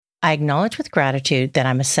I acknowledge with gratitude that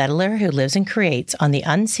I'm a settler who lives and creates on the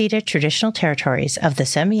unceded traditional territories of the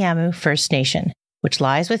Semiahmoo First Nation, which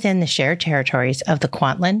lies within the shared territories of the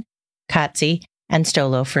Kwantlen, Katzie, and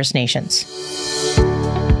Stolo First Nations.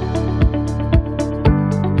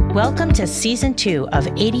 Welcome to Season 2 of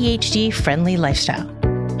ADHD Friendly Lifestyle.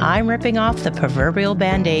 I'm ripping off the proverbial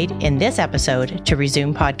Band-Aid in this episode to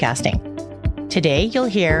resume podcasting. Today, you'll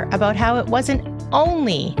hear about how it wasn't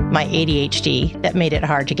only my ADHD that made it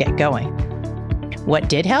hard to get going. What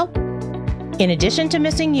did help? In addition to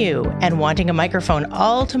missing you and wanting a microphone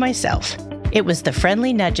all to myself, it was the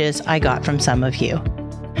friendly nudges I got from some of you.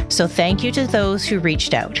 So thank you to those who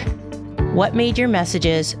reached out. What made your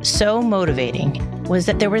messages so motivating was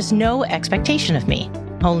that there was no expectation of me,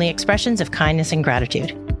 only expressions of kindness and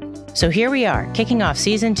gratitude. So here we are, kicking off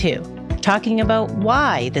Season 2, talking about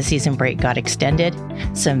why the season break got extended,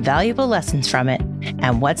 some valuable lessons from it,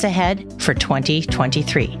 and what's ahead for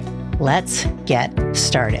 2023. Let's get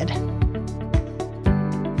started.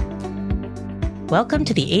 Welcome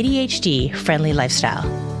to the ADHD Friendly Lifestyle.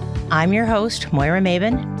 I'm your host, Moira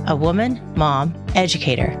Mabin, a woman, mom,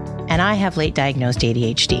 educator, and I have late diagnosed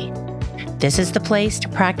ADHD. This is the place to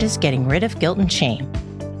practice getting rid of guilt and shame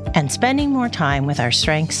and spending more time with our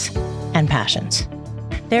strengths and passions.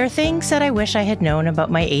 There are things that I wish I had known about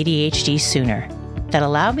my ADHD sooner that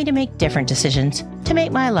allow me to make different decisions to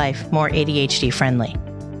make my life more ADHD friendly.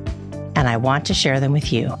 And I want to share them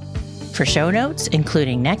with you. For show notes,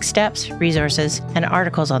 including next steps, resources, and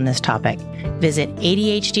articles on this topic, visit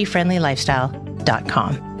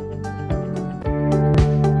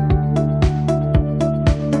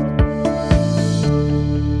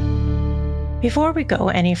ADHDfriendlylifestyle.com. Before we go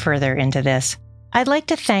any further into this, I'd like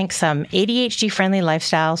to thank some ADHD Friendly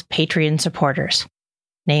Lifestyles Patreon supporters,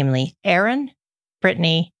 namely Aaron,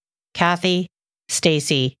 Brittany, Kathy,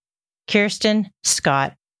 Stacy, Kirsten,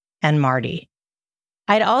 Scott, and Marty.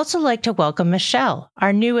 I'd also like to welcome Michelle,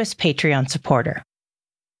 our newest Patreon supporter.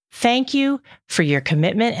 Thank you for your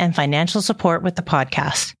commitment and financial support with the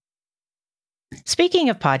podcast. Speaking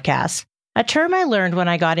of podcasts, a term I learned when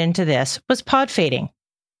I got into this was pod fading.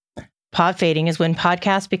 Pod fading is when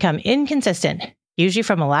podcasts become inconsistent, usually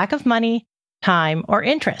from a lack of money, time, or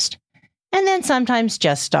interest, and then sometimes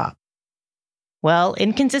just stop. Well,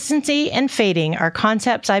 inconsistency and fading are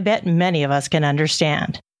concepts I bet many of us can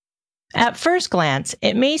understand. At first glance,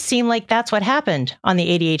 it may seem like that's what happened on the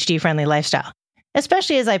ADHD Friendly Lifestyle,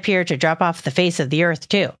 especially as I appear to drop off the face of the earth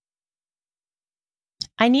too.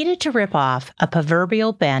 I needed to rip off a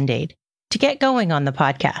proverbial Band-Aid to get going on the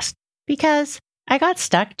podcast because I got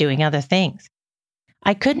stuck doing other things.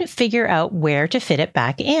 I couldn't figure out where to fit it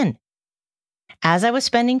back in. As I was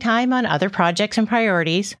spending time on other projects and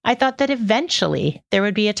priorities, I thought that eventually there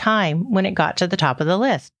would be a time when it got to the top of the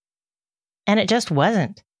list. And it just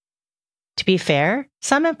wasn't. To be fair,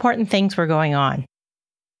 some important things were going on.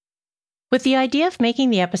 With the idea of making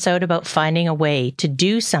the episode about finding a way to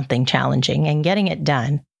do something challenging and getting it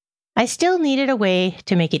done, I still needed a way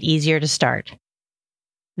to make it easier to start.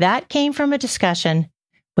 That came from a discussion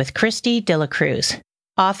with Christy De La Cruz,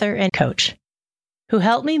 author and coach, who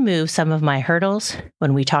helped me move some of my hurdles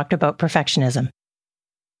when we talked about perfectionism.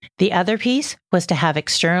 The other piece was to have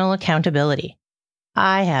external accountability.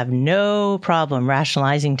 I have no problem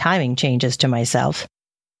rationalizing timing changes to myself.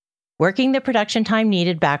 Working the production time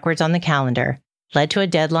needed backwards on the calendar led to a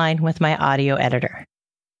deadline with my audio editor.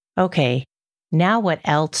 Okay, now what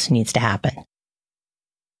else needs to happen?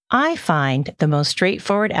 I find the most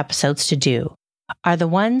straightforward episodes to do are the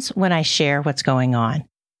ones when I share what's going on.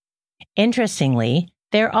 Interestingly,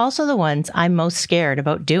 they're also the ones I'm most scared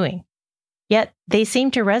about doing. Yet they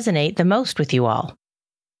seem to resonate the most with you all.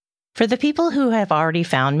 For the people who have already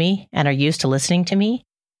found me and are used to listening to me,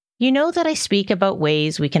 you know that I speak about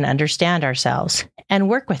ways we can understand ourselves and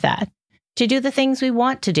work with that to do the things we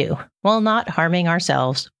want to do while not harming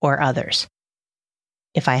ourselves or others.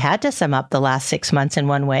 If I had to sum up the last 6 months in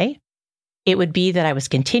one way, it would be that I was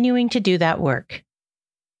continuing to do that work.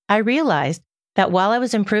 I realized that while I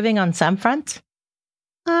was improving on some fronts,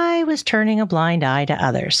 I was turning a blind eye to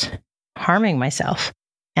others, harming myself,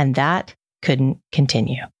 and that couldn't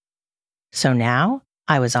continue. So now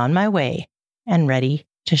I was on my way and ready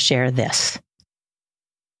to share this.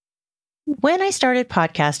 When I started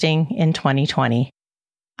podcasting in 2020,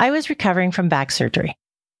 I was recovering from back surgery.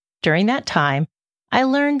 During that time, I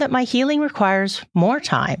learned that my healing requires more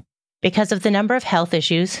time because of the number of health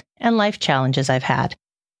issues and life challenges I've had.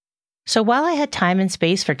 So while I had time and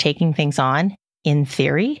space for taking things on, in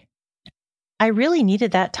theory, I really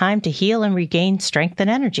needed that time to heal and regain strength and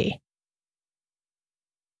energy.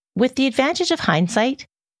 With the advantage of hindsight,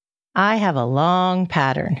 I have a long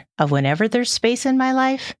pattern of whenever there's space in my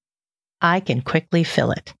life, I can quickly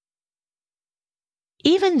fill it.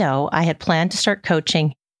 Even though I had planned to start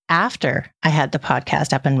coaching after I had the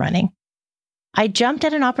podcast up and running, I jumped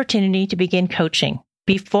at an opportunity to begin coaching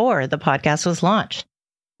before the podcast was launched,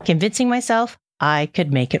 convincing myself I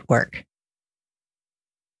could make it work.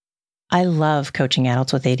 I love coaching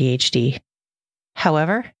adults with ADHD.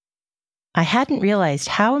 However, I hadn't realized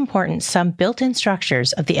how important some built-in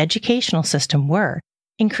structures of the educational system were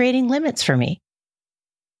in creating limits for me.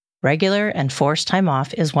 Regular and forced time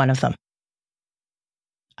off is one of them.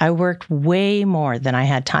 I worked way more than I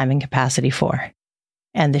had time and capacity for,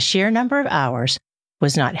 and the sheer number of hours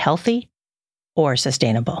was not healthy or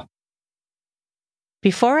sustainable.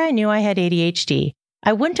 Before I knew I had ADHD,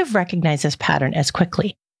 I wouldn't have recognized this pattern as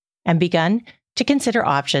quickly and begun to consider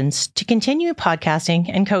options to continue podcasting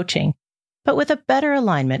and coaching, but with a better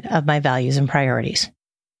alignment of my values and priorities.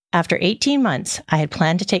 After 18 months, I had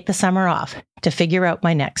planned to take the summer off to figure out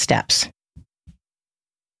my next steps.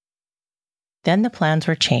 Then the plans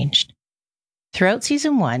were changed. Throughout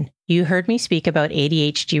season 1, you heard me speak about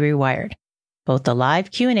ADHD Rewired, both the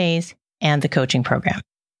live Q&As and the coaching program.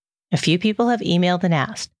 A few people have emailed and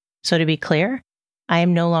asked, so to be clear, I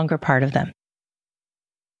am no longer part of them.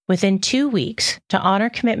 Within 2 weeks, to honor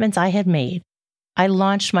commitments I had made, I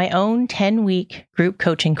launched my own 10-week group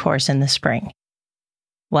coaching course in the spring.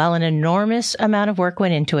 While an enormous amount of work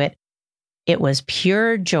went into it, it was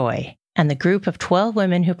pure joy, and the group of 12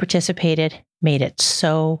 women who participated made it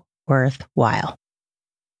so worthwhile.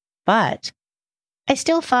 But I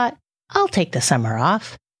still thought, I'll take the summer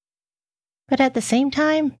off. But at the same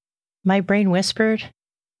time, my brain whispered,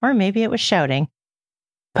 or maybe it was shouting,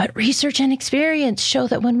 but research and experience show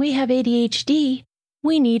that when we have ADHD,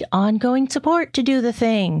 we need ongoing support to do the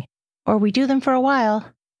thing, or we do them for a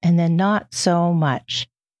while and then not so much.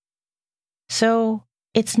 So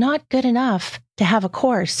it's not good enough to have a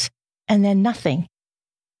course and then nothing.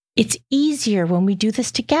 It's easier when we do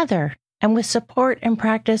this together and with support and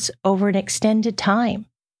practice over an extended time.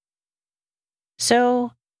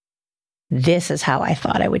 So this is how I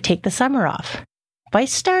thought I would take the summer off, by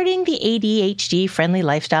starting the ADHD-friendly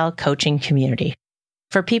lifestyle coaching community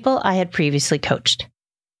for people I had previously coached.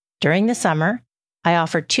 During the summer, I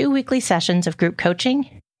offered 2 weekly sessions of group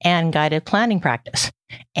coaching and guided planning practice,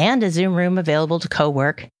 and a Zoom room available to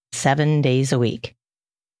co-work 7 days a week.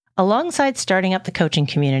 Alongside starting up the coaching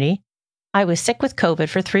community, I was sick with COVID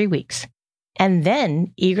for 3 weeks, and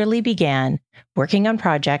then eagerly began working on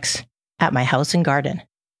projects at my house and garden,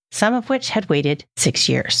 some of which had waited 6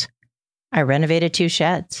 years. I renovated 2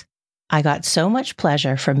 sheds. I got so much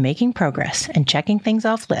pleasure from making progress and checking things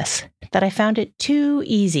off lists that I found it too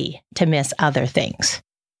easy to miss other things.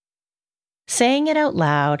 Saying it out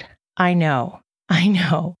loud, I know.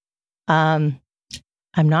 I'm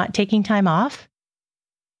not taking time off.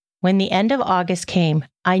 When the end of August came,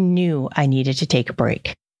 I knew I needed to take a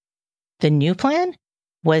break. The new plan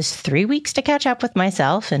was 3 weeks to catch up with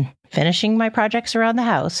myself and finishing my projects around the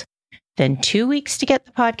house, then 2 weeks to get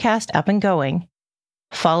the podcast up and going,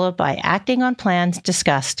 followed by acting on plans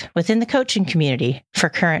discussed within the coaching community for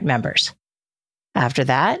current members. After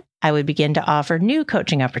that, I would begin to offer new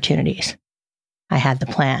coaching opportunities. I had the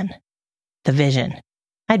plan, the vision.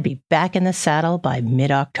 I'd be back in the saddle by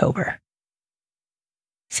mid-October.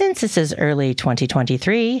 Since this is early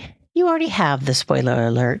 2023, you already have the spoiler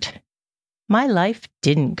alert. My life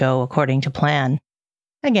didn't go according to plan.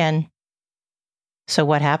 Again. So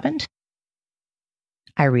what happened?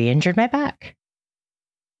 I re-injured my back.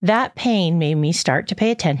 That pain made me start to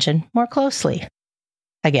pay attention more closely.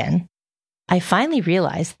 Again, I finally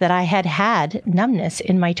realized that I had had numbness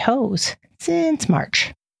in my toes since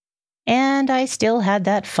March, and I still had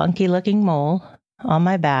that funky-looking mole on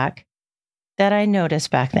my back that I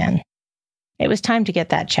noticed back then. It was time to get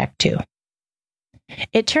that checked too.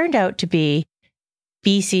 It turned out to be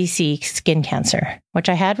BCC skin cancer, which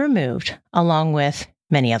I had removed along with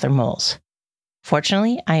many other moles.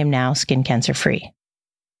 Fortunately, I am now skin cancer free.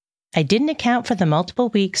 I didn't account for the multiple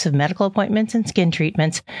weeks of medical appointments and skin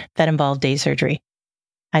treatments that involved day surgery.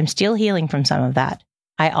 I'm still healing from some of that.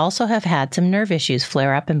 I also have had some nerve issues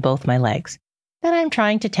flare up in both my legs that I'm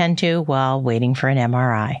trying to tend to while waiting for an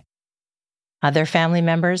MRI. Other family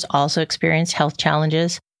members also experienced health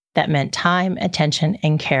challenges that meant time, attention,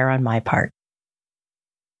 and care on my part.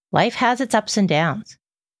 Life has its ups and downs.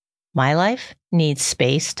 My life needs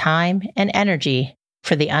space, time, and energy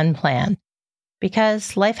for the unplanned,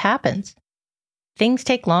 because life happens. Things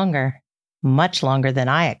take longer, much longer than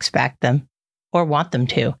I expect them or want them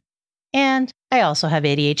to. And I also have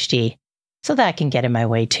ADHD, so that can get in my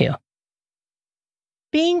way too.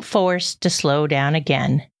 being forced to slow down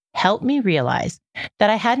again helped me realize that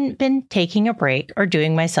I hadn't been taking a break or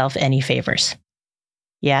doing myself any favors.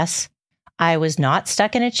 Yes, I was not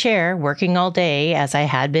stuck in a chair working all day as I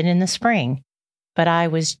had been in the spring, but I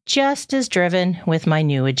was just as driven with my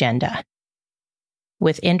new agenda.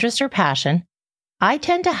 With interest or passion, I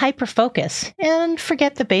tend to hyperfocus and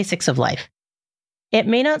forget the basics of life. It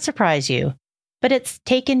may not surprise you, but it's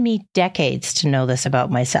taken me decades to know this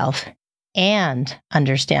about myself and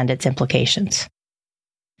understand its implications.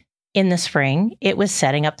 In the spring, it was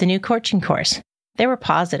setting up the new coaching course. There were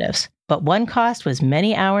positives, but one cost was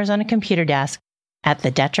many hours on a computer desk at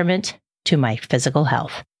the detriment to my physical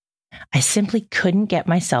health. I simply couldn't get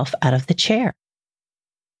myself out of the chair.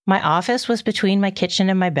 My office was between my kitchen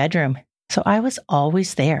and my bedroom, so I was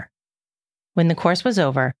always there. When the course was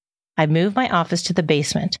over, I moved my office to the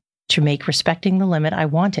basement to make respecting the limit I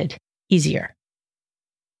wanted easier.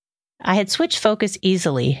 I had switched focus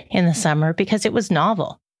easily in the summer because it was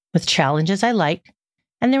novel, with challenges I liked,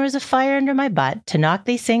 and there was a fire under my butt to knock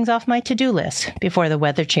these things off my to-do list before the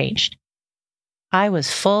weather changed. I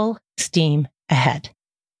was full steam ahead.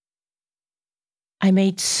 I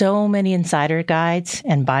made so many insider guides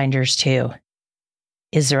and binders too.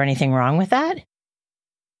 Is there anything wrong with that?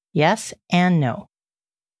 Yes and no.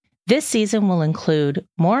 This season will include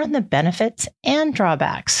more on the benefits and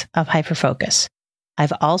drawbacks of hyperfocus.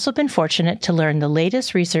 I've also been fortunate to learn the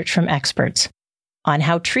latest research from experts on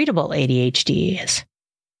how treatable ADHD is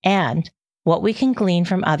and what we can glean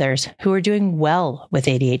from others who are doing well with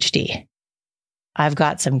ADHD. I've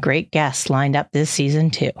got some great guests lined up this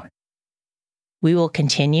season too. We will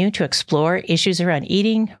continue to explore issues around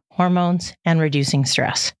eating, hormones, and reducing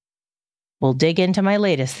stress. We'll dig into my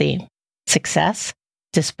latest theme, success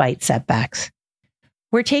despite setbacks.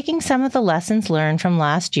 We're taking some of the lessons learned from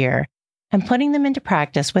last year and putting them into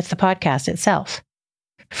practice with the podcast itself.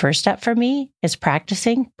 First up for me is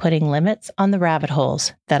practicing putting limits on the rabbit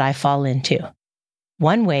holes that I fall into.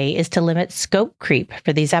 One way is to limit scope creep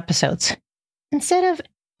for these episodes. Instead of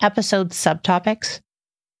episode subtopics,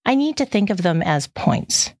 I need to think of them as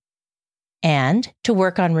points. And to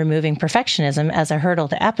work on removing perfectionism as a hurdle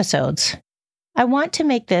to episodes, I want to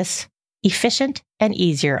make this efficient and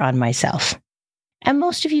easier on myself. And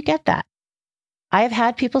most of you get that. I have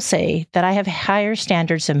had people say that I have higher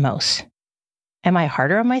standards than most. Am I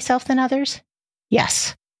harder on myself than others?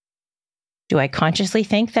 Yes. Do I consciously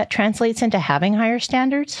think that translates into having higher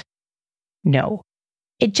standards? No.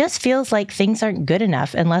 It just feels like things aren't good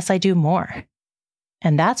enough unless I do more.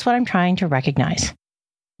 And that's what I'm trying to recognize.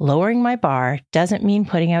 Lowering my bar doesn't mean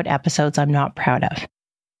putting out episodes I'm not proud of.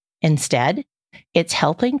 Instead, it's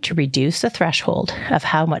helping to reduce the threshold of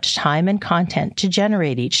how much time and content to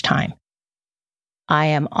generate each time. I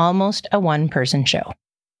am almost a one-person show.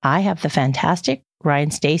 I have the fantastic Ryan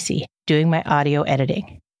Stacy doing my audio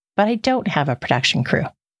editing, but I don't have a production crew.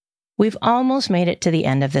 We've almost made it to the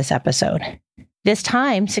end of this episode. This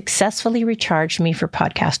time successfully recharged me for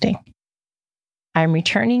podcasting. I'm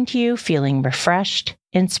returning to you feeling refreshed,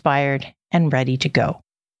 inspired, and ready to go.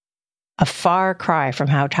 A far cry from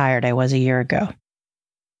how tired I was a year ago.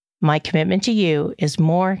 My commitment to you is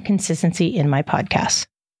more consistency in my podcasts.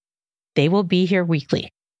 They will be here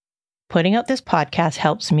weekly. Putting out this podcast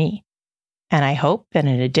helps me, and I hope that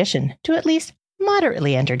in addition to at least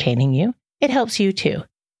moderately entertaining you, it helps you too.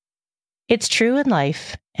 It's true in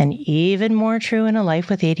life, and even more true in a life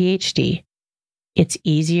with ADHD. It's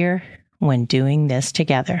easier when doing this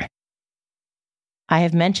together. I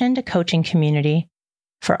have mentioned a coaching community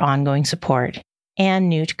for ongoing support and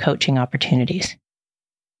new coaching opportunities.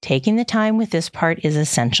 Taking the time with this part is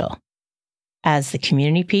essential, as the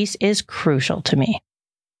community piece is crucial to me.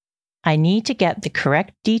 I need to get the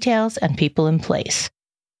correct details and people in place.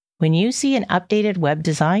 When you see an updated web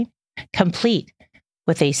design, complete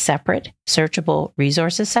with a separate searchable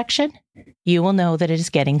resources section, you will know that it is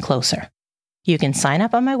getting closer. You can sign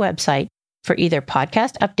up on my website for either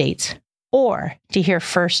podcast updates or to hear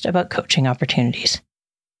first about coaching opportunities.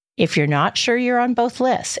 If you're not sure you're on both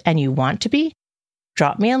lists and you want to be,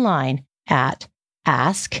 drop me a line at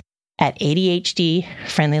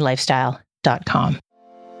ask@adhdfriendlylifestyle.com.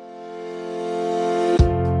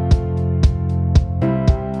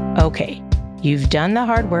 Okay, you've done the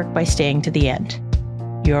hard work by staying to the end.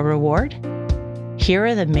 Your reward? Here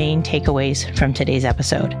are the main takeaways from today's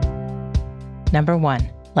episode. Number 1,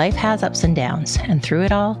 life has ups and downs, and through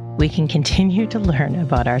it all, we can continue to learn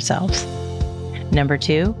about ourselves. Number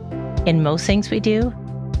 2, in most things we do,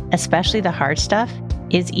 especially the hard stuff,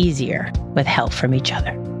 is easier with help from each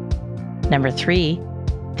other. Number 3,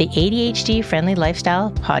 the ADHD Friendly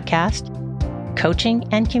Lifestyle podcast, coaching,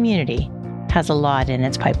 and community has a lot in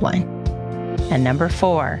its pipeline. And number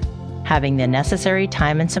 4, having the necessary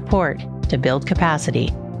time and support to build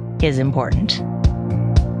capacity is important.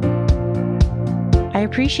 I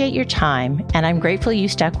appreciate your time, and I'm grateful you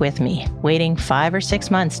stuck with me, waiting 5 or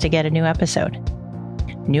 6 months to get a new episode.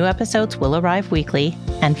 New episodes will arrive weekly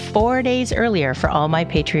and 4 days earlier for all my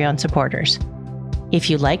Patreon supporters. If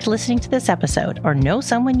you liked listening to this episode or know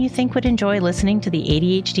someone you think would enjoy listening to the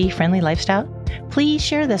ADHD-friendly lifestyle, please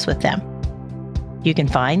share this with them. You can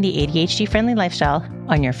find the ADHD-friendly lifestyle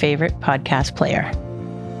on your favorite podcast player.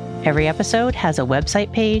 Every episode has a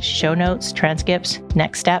website page, show notes, transcripts,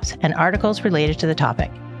 next steps, and articles related to the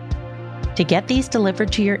topic. To get these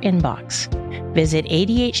delivered to your inbox, visit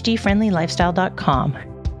ADHDfriendlylifestyle.com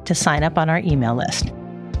to sign up on our email list.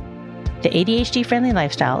 The ADHD Friendly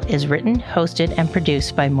Lifestyle is written, hosted, and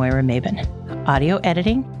produced by Moira Mabin. Audio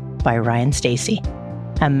editing by Ryan Stacy.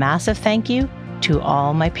 A massive thank you to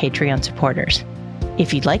all my Patreon supporters.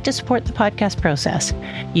 If you'd like to support the podcast process,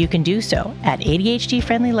 you can do so at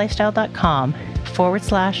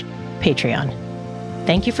ADHDfriendlylifestyle.com/Patreon.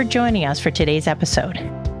 Thank you for joining us for today's episode.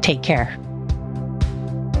 Take care.